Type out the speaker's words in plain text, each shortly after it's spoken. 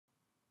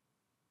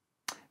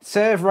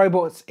Serve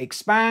Robots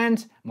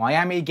expand,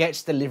 Miami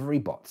gets delivery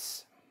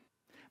bots.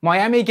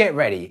 Miami, get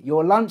ready,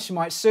 your lunch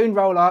might soon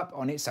roll up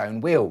on its own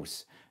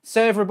wheels.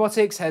 Serve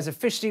Robotics has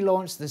officially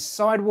launched the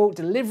sidewalk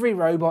delivery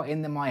robot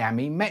in the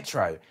Miami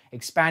Metro,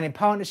 expanding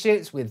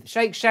partnerships with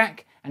Shake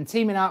Shack and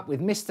teaming up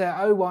with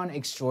Mr. 01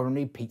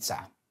 Extraordinary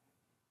Pizza.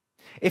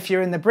 If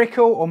you're in the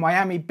Brickell or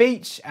Miami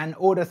Beach and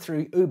order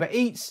through Uber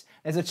Eats,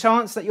 there's a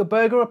chance that your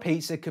burger or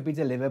pizza could be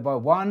delivered by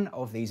one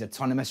of these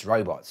autonomous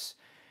robots.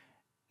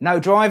 No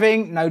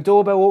driving, no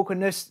doorbell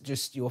awkwardness,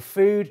 just your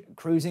food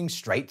cruising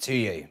straight to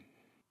you.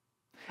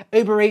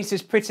 Uber Eats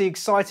is pretty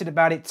excited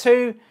about it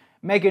too.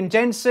 Megan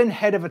Jensen,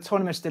 head of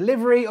autonomous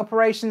delivery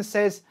operations,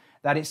 says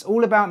that it's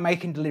all about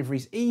making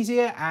deliveries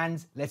easier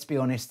and, let's be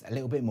honest, a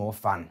little bit more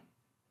fun.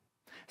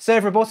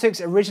 Serve Robotics,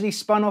 originally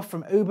spun off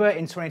from Uber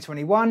in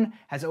 2021,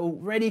 has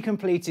already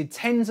completed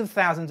tens of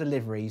thousands of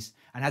deliveries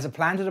and has a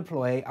plan to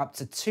deploy up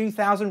to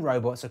 2,000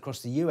 robots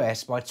across the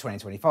US by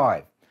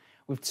 2025.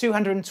 With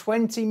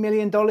 $220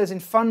 million in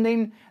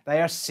funding,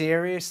 they are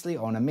seriously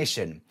on a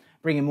mission,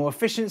 bringing more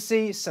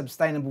efficiency,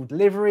 sustainable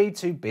delivery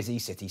to busy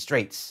city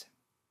streets.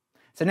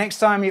 So next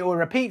time you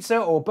order a pizza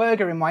or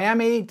burger in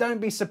Miami, don't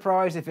be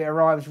surprised if it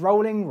arrives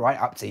rolling right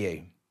up to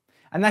you.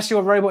 And that's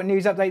your robot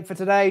news update for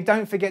today.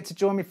 Don't forget to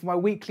join me for my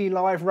weekly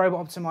live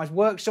Robot Optimised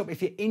workshop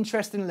if you're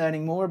interested in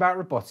learning more about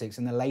robotics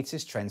and the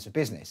latest trends for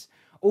business.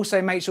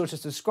 Also, make sure to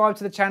subscribe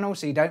to the channel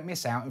so you don't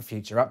miss out on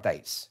future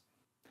updates.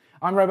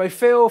 I'm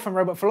RoboPhil from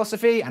Robot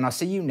Philosophy, and I'll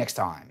see you next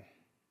time.